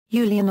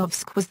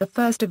Ulyanovsk was the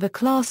first of a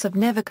class of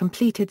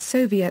never-completed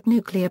Soviet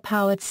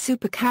nuclear-powered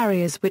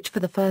supercarriers which for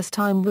the first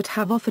time would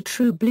have offered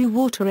true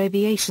blue-water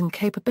aviation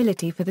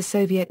capability for the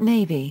Soviet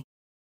Navy.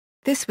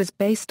 This was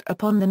based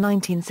upon the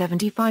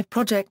 1975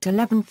 Project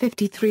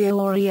 1153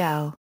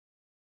 OREL.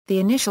 The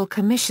initial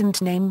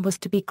commissioned name was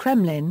to be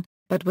Kremlin,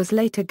 but was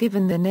later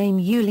given the name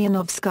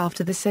Ulyanovsk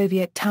after the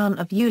Soviet town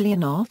of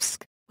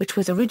Ulyanovsk, which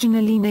was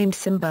originally named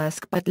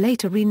Simbirsk but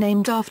later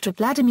renamed after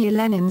Vladimir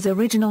Lenin's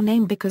original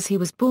name because he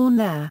was born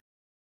there.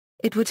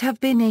 It would have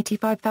been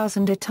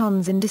 85,000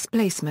 tons in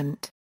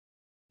displacement.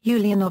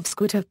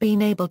 Ulyanovsk would have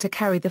been able to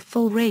carry the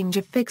full range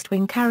of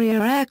fixed-wing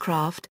carrier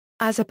aircraft,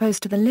 as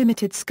opposed to the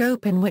limited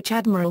scope in which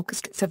Admiral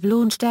Kuznetsov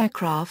launched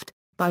aircraft,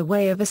 by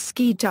way of a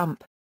ski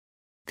jump.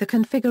 The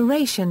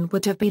configuration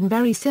would have been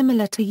very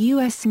similar to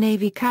U.S.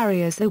 Navy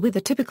carriers though with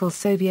the typical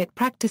Soviet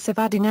practice of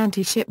adding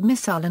anti-ship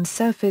missile and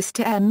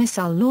surface-to-air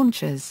missile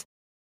launchers.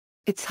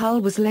 Its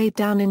hull was laid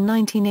down in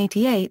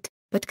 1988,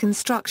 but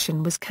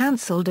construction was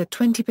cancelled at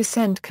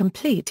 20%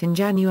 complete in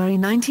January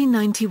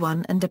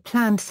 1991 and a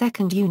planned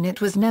second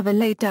unit was never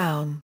laid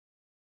down.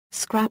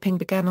 Scrapping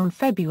began on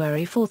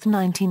February 4,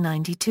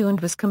 1992 and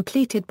was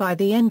completed by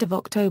the end of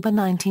October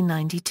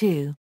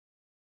 1992.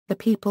 The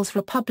People's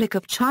Republic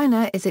of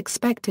China is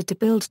expected to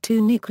build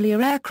 2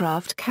 nuclear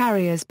aircraft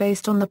carriers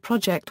based on the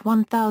Project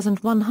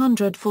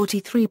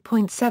 1143.7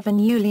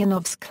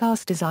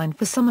 Ulyanovsk-class design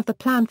for some of the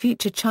planned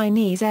future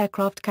Chinese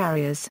aircraft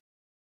carriers.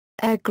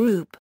 Air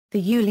Group.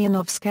 The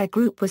Ulyanovsk Air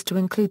Group was to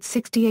include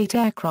 68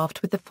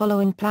 aircraft with the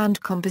following planned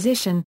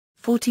composition: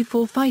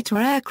 44 fighter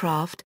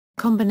aircraft,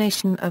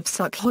 combination of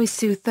Sukhoi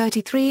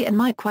Su-33 and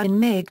Mikoyan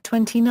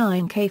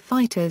MiG-29K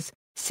fighters,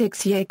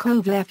 6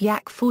 Yakovlev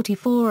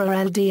Yak-44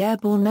 OREL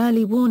airborne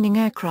early warning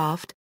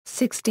aircraft,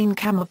 16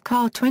 Kamov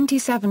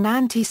Ka-27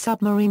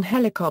 anti-submarine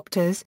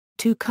helicopters,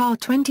 2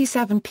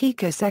 Ka-27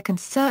 picosecond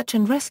search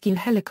and rescue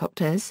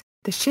helicopters.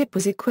 The ship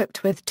was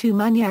equipped with 2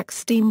 Manyak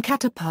steam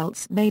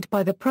catapults made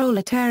by the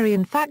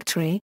Proletarian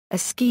Factory, a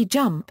ski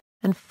jump,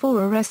 and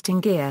 4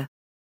 arresting gear.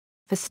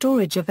 For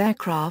storage of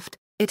aircraft,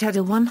 it had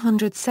a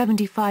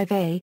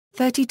 175A,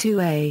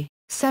 32A,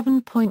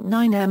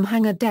 7.9m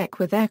hangar deck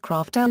with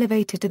aircraft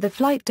elevated to the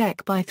flight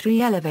deck by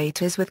 3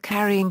 elevators with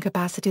carrying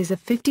capacities of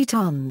 50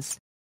 tons.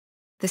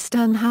 The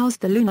stern housed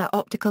the Lunar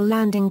Optical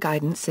Landing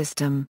Guidance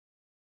System.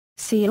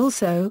 See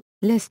also,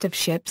 List of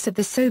ships of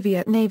the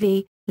Soviet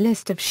Navy,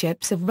 List of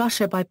ships of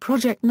Russia by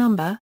project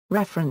number,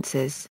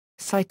 references,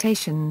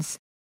 citations.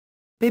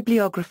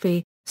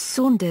 Bibliography,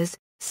 Saunders,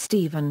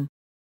 Stephen.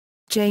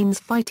 Jane's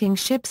Fighting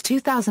Ships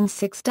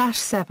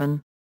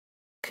 2006-7.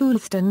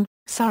 Coulston,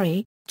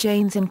 Surrey,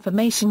 Jane's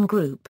Information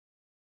Group.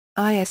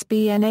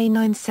 ISBN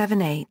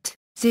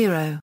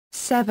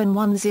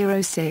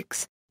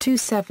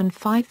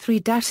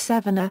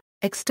A978-0-7106-2753-7.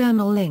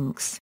 External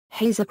links,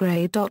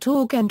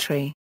 hazegray.org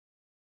entry.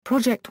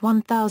 Project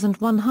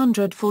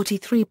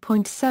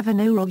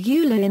 1143.7 OREL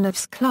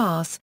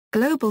Ulyanovsk-class,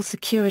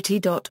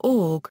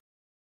 globalsecurity.org.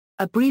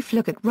 A brief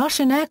look at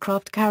Russian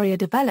aircraft carrier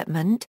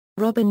development,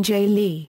 Robin J. Lee.